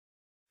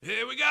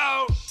Here we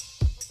go.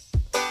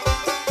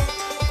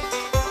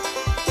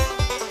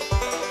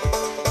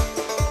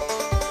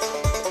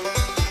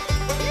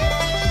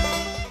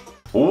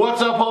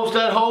 What's up,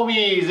 Homestead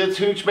homies? It's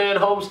Hoochman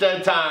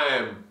Homestead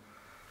time.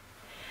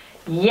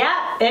 Yep,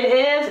 it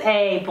is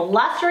a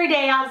blustery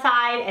day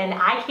outside and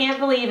I can't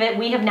believe it.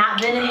 We have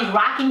not been in these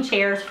rocking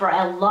chairs for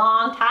a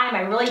long time.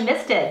 I really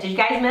missed it. Did you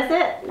guys miss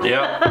it?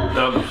 Yep.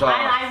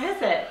 I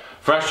miss it.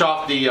 Fresh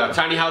off the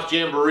Tiny House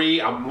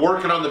Jamboree. I'm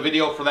working on the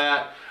video for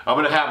that. I'm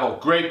going to have a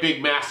great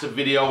big massive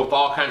video with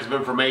all kinds of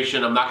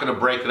information. I'm not going to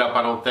break it up,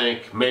 I don't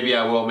think. Maybe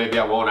I will, maybe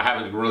I won't. I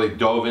haven't really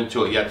dove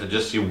into it yet to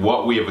just see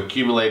what we have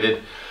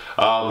accumulated.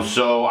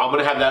 So I'm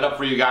going to have that up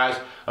for you guys.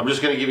 I'm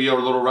just going to give you a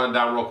little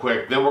rundown real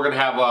quick. Then we're going to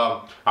have,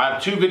 I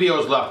have two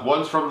videos left.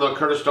 One's from the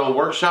Curtis Stone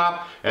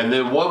workshop, and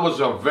then one was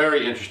a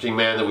very interesting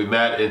man that we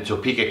met in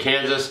Topeka,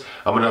 Kansas.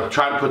 I'm going to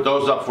try to put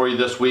those up for you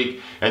this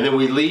week. And then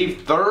we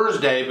leave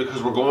Thursday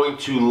because we're going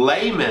to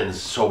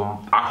Layman's. So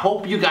I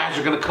hope you guys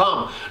are going to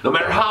come. No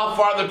matter how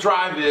far the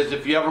drive is,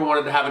 if you ever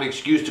wanted to have an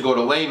excuse to go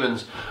to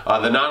Layman's,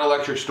 the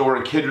non-electric store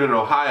in Kidron,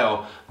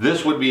 Ohio,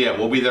 this would be it.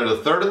 We'll be there the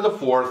 3rd and the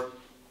 4th.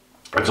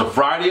 It's a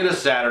Friday and a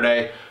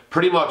Saturday,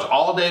 pretty much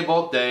all day,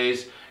 both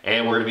days,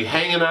 and we're going to be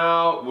hanging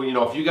out. You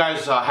know, if you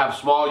guys have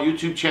small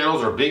YouTube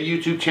channels or big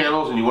YouTube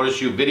channels and you want to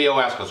shoot video,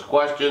 ask us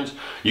questions,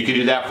 you can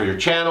do that for your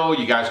channel.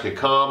 You guys could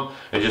come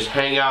and just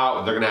hang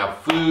out. They're going to have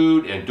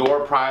food and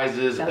door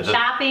prizes. Go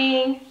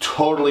shopping.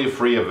 Totally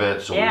free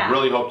event, so yeah. We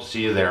really hope to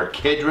see you there.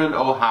 Kidron,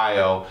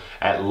 Ohio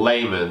at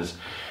Layman's.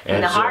 In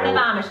the heart of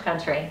Amish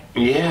country.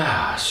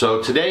 Yeah,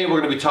 so today we're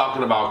going to be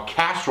talking about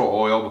castor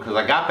oil because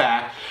I got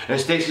back and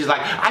Stacy's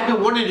like, I've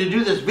been wanting to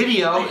do this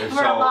video. And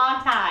for a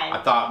long time.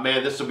 I thought,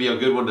 man, this will be a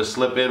good one to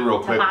slip in real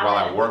quick while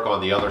I work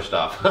on the other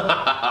stuff.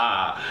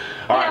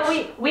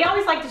 We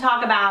always like to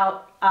talk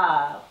about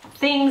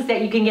things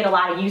that you can get a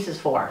lot of uses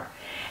for.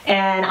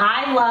 And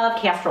I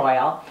love castor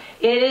oil.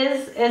 It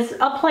is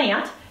a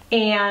plant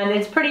and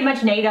it's pretty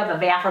much native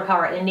of Africa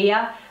or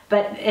India.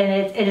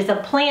 It is a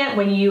plant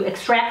when you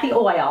extract the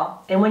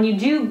oil, and when you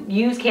do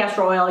use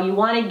castor oil, you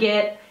want to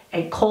get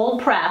a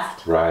cold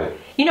pressed. Right.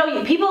 You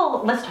know,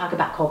 people, let's talk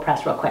about cold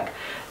pressed real quick.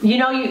 You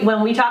know,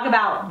 when we talk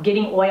about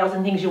getting oils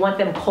and things, you want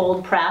them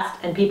cold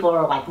pressed, and people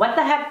are like, what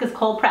the heck is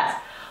cold pressed?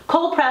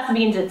 Cold pressed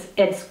means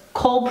it's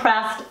cold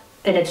pressed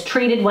and it's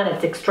treated when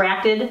it's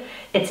extracted.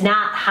 It's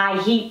not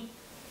high heat.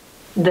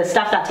 The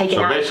stuff's not taken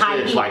out. So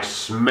basically it's like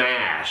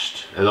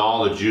smashed and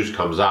all the juice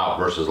comes out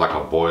versus like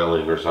a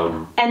boiling or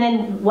something. And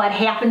then what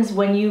happens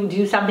when you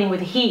do something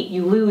with heat,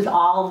 you lose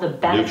all of the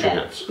benefits.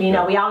 Nutrients. You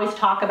know, we always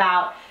talk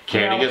about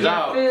canning is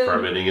out, food.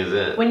 fermenting is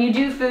in. When you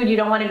do food, you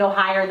don't want to go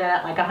higher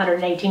than like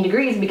 118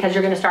 degrees because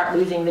you're going to start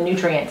losing the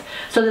nutrients.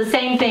 So the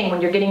same thing,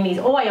 when you're getting these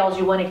oils,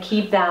 you want to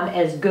keep them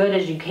as good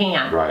as you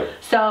can. Right.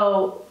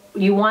 So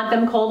you want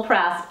them cold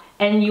pressed.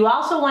 And you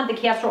also want the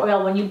castor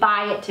oil when you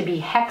buy it to be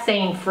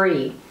hexane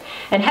free.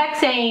 And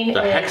hexane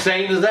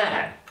hexane is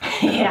that?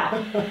 Yeah.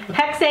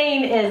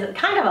 Hexane is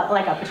kind of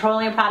like a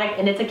petroleum product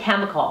and it's a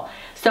chemical.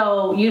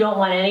 So you don't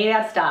want any of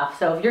that stuff.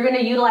 So if you're going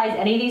to utilize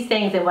any of these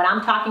things, and what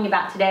I'm talking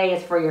about today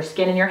is for your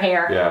skin and your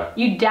hair, yeah.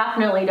 You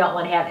definitely don't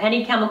want to have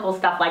any chemical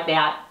stuff like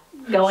that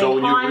going on. So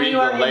when you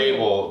read the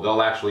label,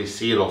 they'll actually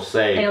see it'll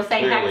say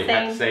clearly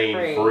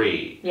hexane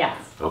free. Yes.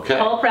 Okay.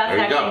 Cold pressed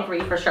hexane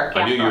free for sure.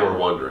 I knew you were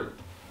wondering.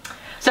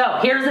 So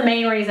here's the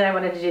main reason I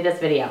wanted to do this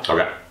video.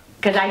 Okay.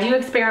 Because I do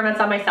experiments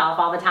on myself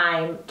all the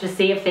time to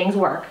see if things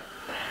work.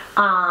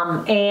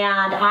 And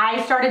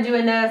I started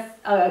doing this,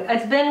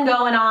 it's been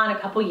going on a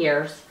couple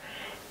years.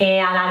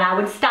 And I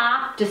would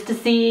stop just to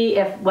see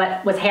if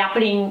what was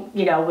happening,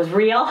 you know, was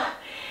real.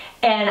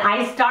 And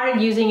I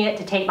started using it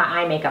to take my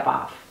eye makeup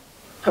off,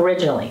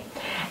 originally.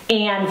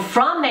 And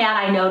from that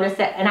I noticed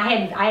that, and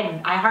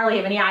I hardly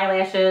have any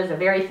eyelashes, they're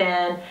very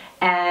thin.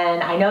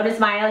 And I noticed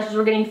my eyelashes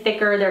were getting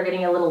thicker, they're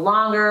getting a little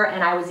longer,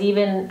 and I was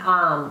even,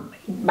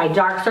 my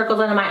dark circles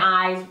under my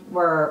eyes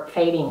were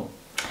fading.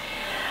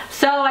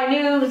 So I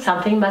knew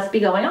something must be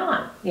going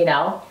on, you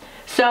know.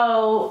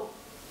 So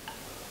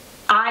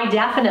I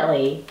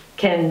definitely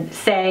can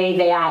say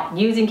that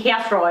using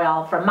castor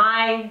oil, from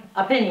my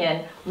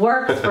opinion,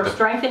 works for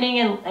strengthening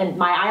and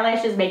my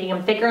eyelashes, making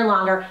them thicker and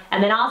longer.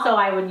 And then also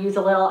I would use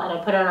a little and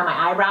I put it on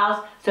my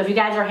eyebrows. So if you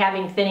guys are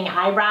having thinning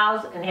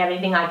eyebrows and have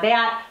anything like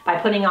that, by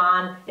putting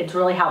on, it's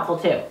really helpful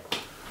too.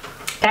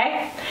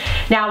 Okay?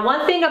 Now,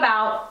 one thing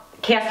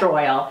about castor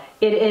oil,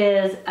 it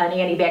is an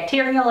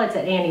antibacterial, it's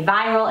an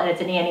antiviral, and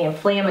it's an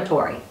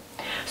anti-inflammatory.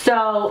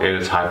 So, and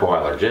it's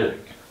hypoallergenic.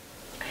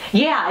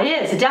 Yeah,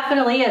 it is. It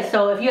definitely is.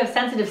 So if you have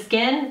sensitive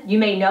skin, you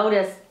may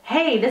notice,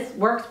 hey, this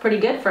works pretty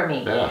good for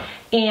me. Yeah.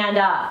 And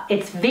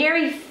it's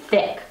very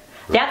thick.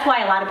 That's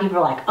why a lot of people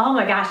are like, oh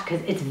my gosh,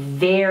 because it's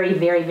very,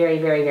 very, very,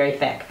 very, very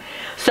thick.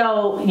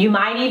 So you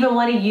might even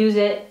want to use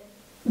it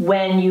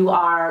when you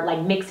are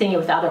like mixing it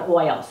with other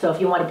oils. So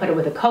if you want to put it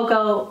with a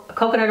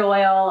coconut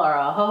oil or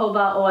a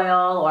jojoba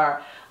oil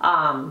or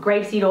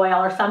grapeseed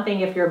oil or something,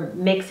 if you're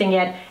mixing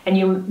it, and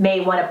you may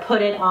want to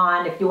put it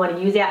on if you want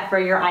to use that for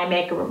your eye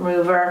makeup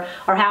remover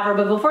or however.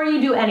 But before you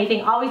do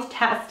anything, always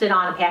test it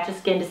on a patch of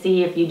skin to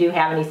see if you do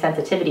have any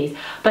sensitivities.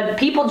 But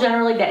people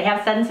generally that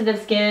have sensitive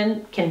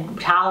skin can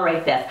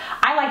tolerate this.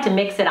 I like to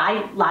mix it.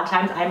 A lot of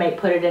times I may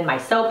put it in my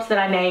soaps that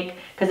I make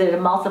because it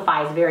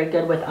emulsifies very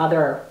good with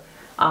other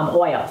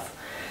oils.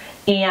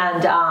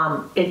 And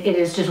it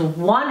is just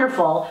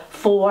wonderful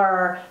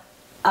for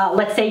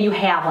let's say you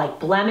have like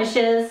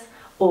blemishes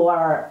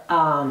or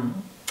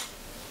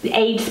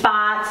age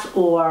spots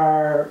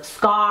or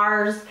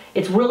scars.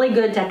 It's really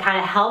good to kind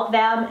of help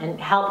them and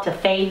help to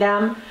fade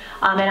them.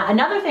 And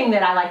another thing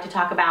that I like to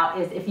talk about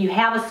is if you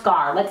have a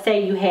scar, let's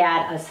say you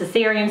had a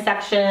cesarean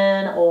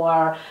section,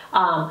 or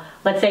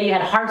let's say you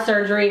had heart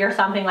surgery or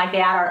something like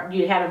that, or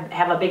you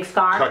have a big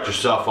scar. Cut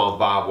yourself on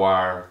barbed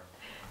wire.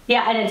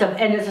 Yeah,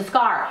 and it's a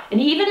scar. And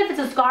even if it's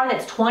a scar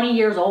that's 20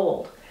 years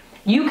old,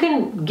 you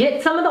can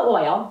get some of the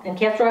oil and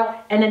castor oil,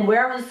 and then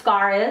wherever the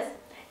scar is,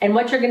 and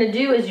what you're going to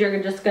do is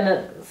you're just going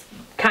to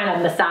kind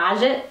of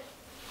massage it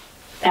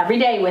every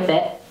day with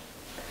it,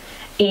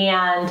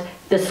 and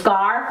the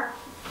scar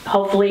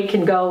hopefully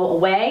can go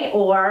away,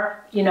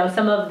 or you know,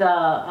 some of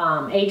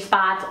the age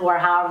spots or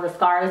however the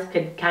scars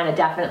could kind of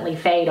definitely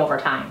fade over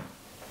time.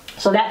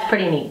 So that's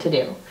pretty neat to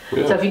do.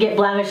 Yeah. So if you get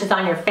blemishes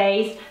on your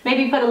face,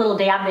 maybe put a little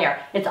dab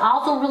there. It's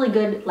also really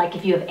good, like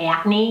if you have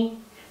acne.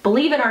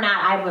 Believe it or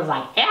not, I was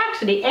like,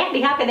 actually,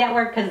 acne, how could that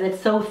work? Because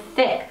it's so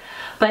thick.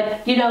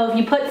 But you know, if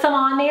you put some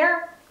on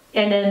there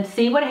and then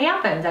see what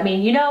happens. I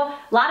mean, you know,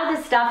 a lot of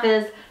this stuff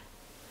is,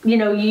 you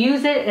know, you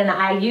use it, and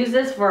I use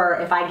this for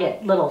if I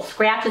get little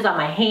scratches on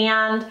my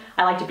hand.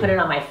 I like to put it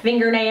on my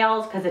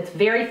fingernails because it's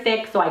very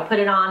thick, so I put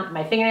it on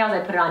my fingernails, I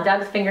put it on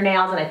Doug's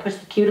fingernails, and I push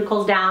the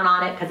cuticles down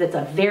on it because it's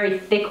a very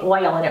thick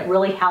oil, and it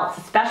really helps,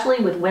 especially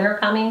with winter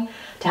coming,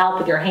 to help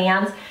with your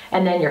hands,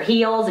 and then your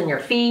heels and your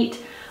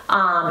feet.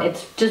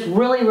 It's just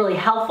really, really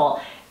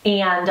helpful.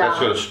 And that's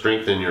going to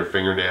strengthen your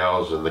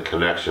fingernails and the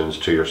connections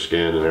to your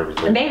skin and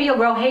everything. And maybe you'll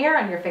grow hair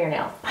on your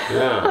fingernails.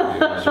 Yeah,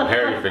 you have some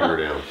hairy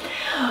fingernails.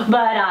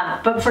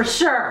 But for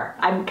sure,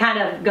 I'm kind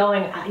of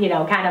going, you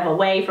know, kind of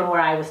away from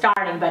where I was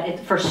starting. But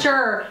for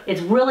sure,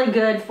 it's really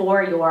good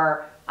for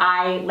your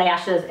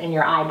eyelashes and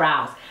your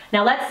eyebrows.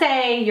 Now, let's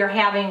say you're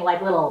having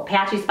like little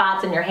patchy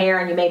spots in your hair,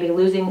 and you may be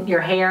losing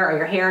your hair, or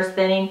your hair is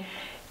thinning.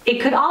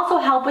 It could also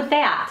help with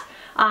that.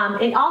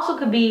 It also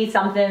could be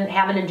something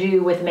having to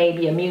do with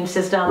maybe immune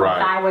system, right,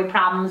 or thyroid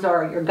problems,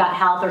 or your gut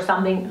health or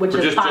something, which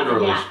is just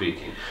generally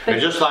speaking. But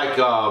and just like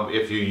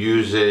if you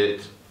use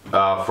it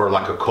for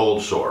like a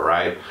cold sore,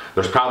 right?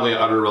 There's probably an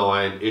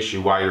underlying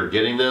issue why you're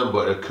getting them,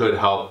 but it could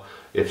help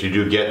if you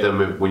do get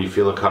them. When you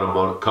feel it kind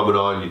of coming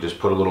on, you just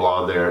put a little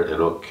on there,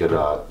 and it could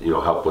you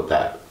know, help with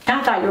that.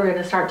 I thought you were going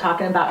to start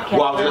talking about.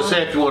 Well, I was going to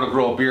say, if you want to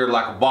grow a beard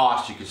like a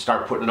boss, you can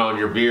start putting it on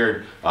your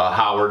beard,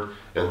 Howard,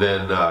 and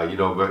then you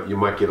know, you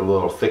might get a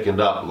little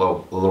thickened up, a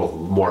little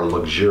more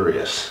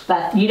luxurious.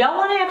 But you don't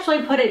want to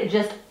actually put it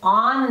just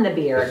on the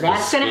beard.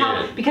 That's going to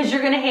help, because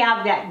you're going to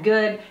have that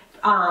good,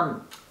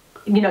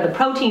 you know, the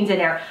proteins in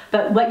there.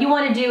 But what you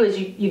want to do is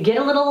you get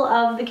a little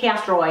of the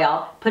castor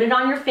oil, put it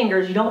on your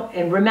fingers. You don't,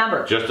 and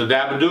remember, just a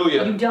dab do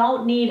ya. You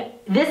don't need,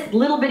 this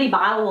little bitty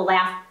bottle will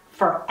last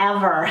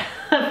forever,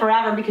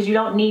 forever, because you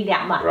don't need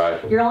that much.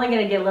 Right. You're only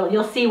going to get a little.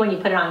 You'll see when you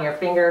put it on your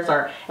fingers,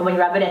 and when you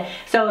rub it in.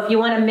 So if you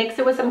want to mix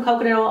it with some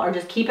coconut oil, or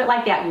just keep it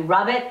like that, you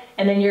rub it,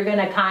 and then you're going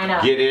to kind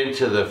of get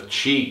into the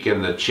cheek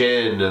and the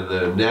chin and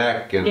the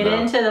neck and get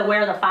into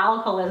where the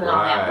follicle is and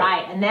all that,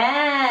 right? And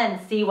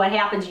then see what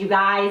happens, you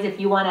guys, if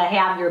you want to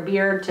have your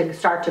beard to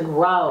start to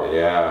grow.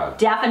 Yeah.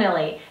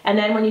 Definitely. And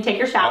then when you take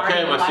your shower,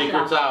 okay, my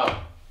secret's out.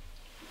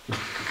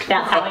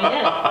 That's how he did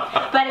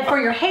it. But for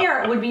your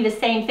hair, it would be the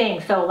same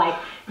thing. So like,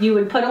 you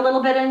would put a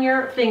little bit on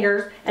your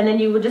fingers, and then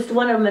you would just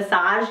want to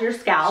massage your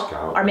scalp,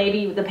 or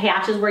maybe the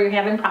patches where you're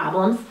having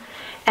problems.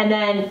 And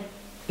then,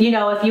 you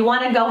know, if you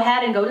want to go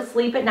ahead and go to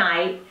sleep at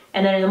night,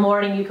 and then in the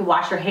morning you could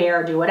wash your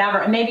hair, or do whatever,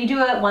 and maybe do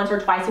it once or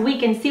twice a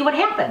week and see what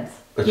happens.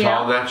 It's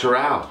all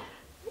natural.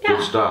 Yeah.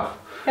 Good stuff.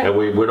 Yeah. And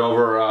we went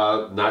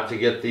over not to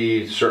get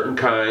the certain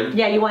kind.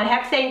 Yeah, you want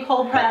hexane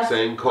cold press.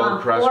 Hexane cold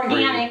press.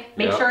 Organic.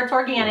 Free. Make sure it's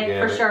organic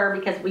for sure,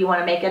 because we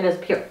want to make it as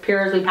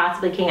pure as we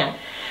possibly can.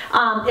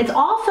 It's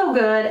also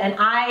good, and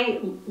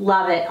I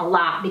love it a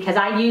lot, because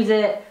I use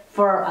it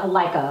for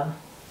like a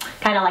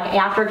kind of like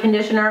after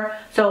conditioner.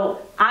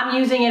 So I'm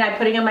using it, I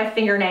put it on my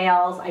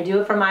fingernails, I do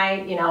it for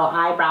my, you know,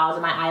 eyebrows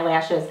and my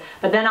eyelashes,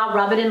 but then I'll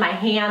rub it in my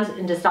hands,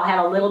 and just I'll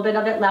have a little bit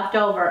of it left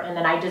over, and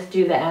then I just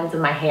do the ends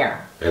of my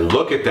hair. And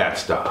look at that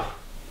stuff.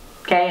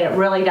 Okay, and it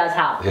really does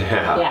help.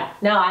 Yeah. Yeah.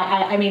 No,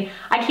 I mean,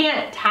 I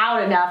can't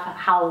tout enough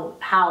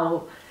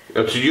how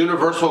It's a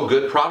universal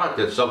good product.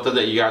 It's something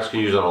that you guys can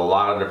use on a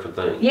lot of different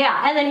things.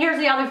 Yeah, and then here's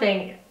the other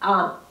thing.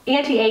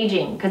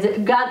 Anti-aging, because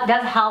it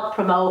does help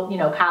promote, you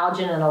know,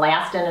 collagen and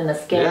elastin in the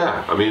skin.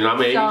 Yeah, I mean,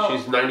 I'm 80,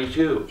 she's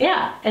 92.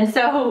 Yeah, and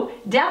so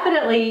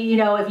definitely, you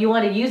know, if you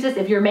want to use this,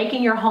 if you're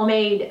making your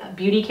homemade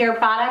beauty care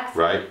products,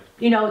 right?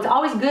 You know, it's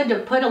always good to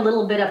put a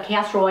little bit of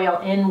castor oil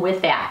in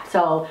with that.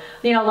 So,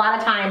 you know, a lot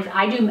of times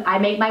I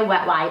make my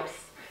wet wipes,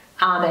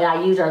 and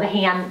I use the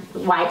hand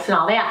wipes and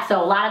all that.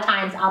 So a lot of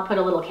times I'll put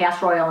a little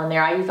castor oil in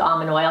there. I use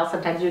almond oil,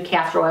 sometimes I do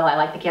castor oil. I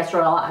like the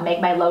castor oil. I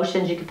make my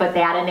lotions, you can put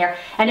that in there.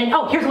 And then,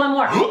 oh, here's one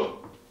more.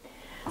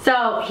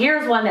 So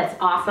here's one that's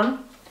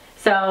awesome.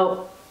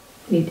 So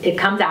it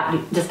comes out,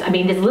 just, I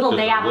mean, this little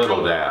dab.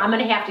 I'm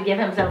gonna have to give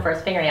him some for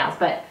his fingernails,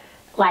 but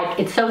like,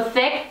 it's so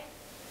thick.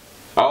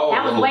 Oh,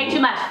 that was way too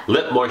much.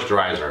 Lip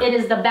moisturizer. It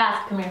is the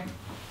best. Come here.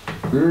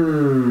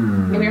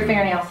 Give me your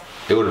fingernails.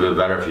 It would have been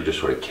better if you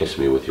just would have kissed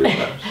me with your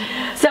lips.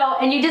 So,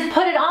 and you just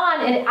put it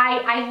on, and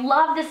I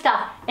love this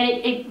stuff, and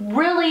it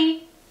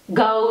really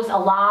goes a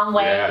long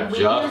way. Yeah, we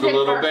just use a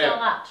little it for bit. so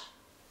much.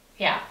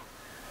 Yeah.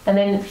 And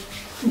then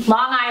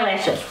long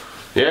eyelashes.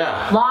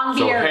 Yeah. Long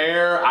beard. So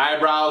hair,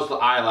 eyebrows,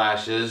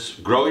 eyelashes,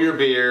 grow your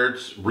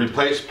beards,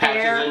 replace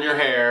patches in your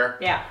hair.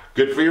 Yeah.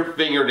 Good for your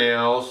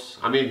fingernails.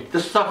 I mean,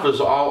 this stuff is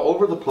all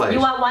over the place. You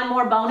want one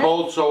more bonus?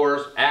 Cold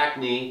sores,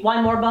 acne.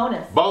 One more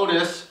bonus.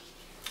 Bonus.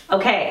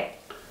 Okay.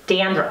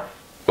 Dandruff.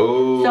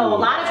 Oh, so a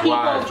lot of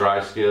people, dry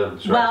skin,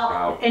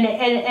 scalp.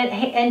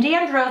 And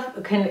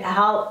dandruff can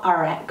help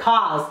or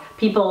cause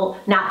people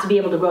not to be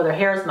able to grow their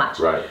hair as much.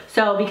 Right.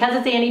 So because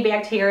it's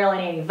antibacterial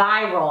and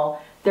antiviral,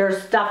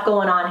 there's stuff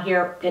going on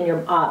here in your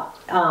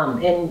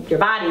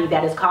body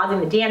that is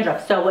causing the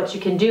dandruff. So what you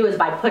can do is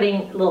by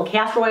putting a little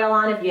castor oil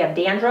on, if you have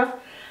dandruff,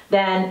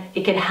 then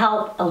it can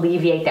help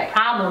alleviate that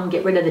problem,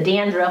 get rid of the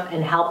dandruff,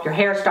 and help your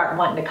hair start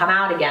wanting to come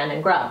out again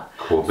and grow.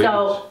 Cool.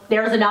 So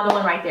there's another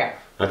one right there.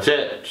 That's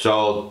it.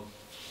 So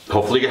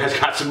hopefully you guys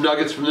got some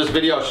nuggets from this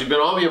video. She's been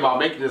on me about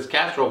making this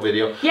castor oil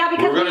video. Yeah,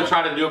 because we were going to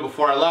try to do it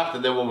before I left,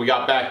 and then when we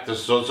got back,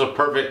 so it's a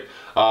perfect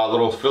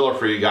little filler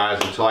for you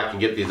guys until I can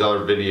get these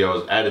other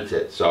videos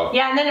edited. So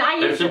yeah, and then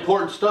it's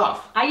important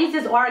stuff. I use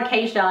this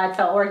Acacia. It's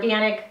an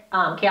organic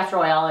castor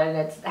oil, and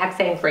it's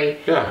hexane free.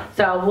 Yeah.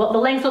 So the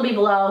links will be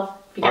below.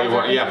 If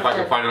I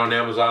can find it on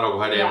Amazon, I'll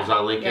go ahead and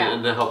Amazon link it,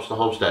 and it helps the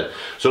homestead.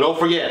 So don't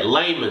forget,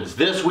 Layman's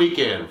this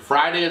weekend,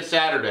 Friday and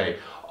Saturday,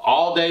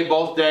 all day,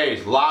 both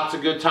days. Lots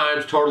of good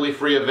times, totally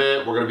free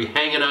event. We're going to be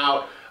hanging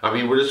out. I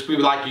mean, we're just be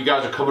like you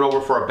guys are coming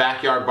over for a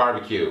backyard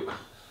barbecue.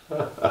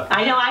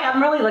 I know,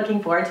 I'm really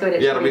looking forward to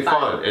it. Yeah, it'll be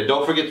fun. And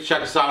don't forget to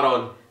check us out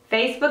on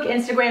Facebook,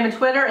 Instagram, and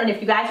Twitter. And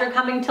if you guys are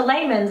coming to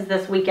Layman's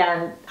this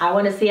weekend, I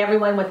want to see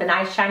everyone with the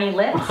nice shiny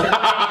lips and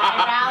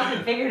eyebrows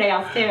and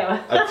fingernails too.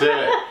 That's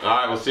it. All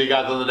right, we'll see you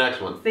guys on the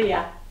next one. See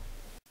ya.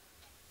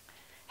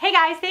 Hey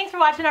guys, thanks for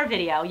watching our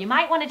video. You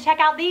might want to check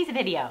out these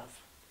videos.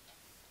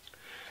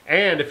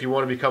 And if you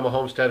want to become a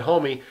homestead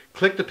homie,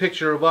 click the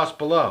picture of us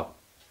below.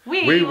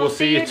 We will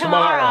see you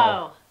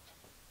tomorrow.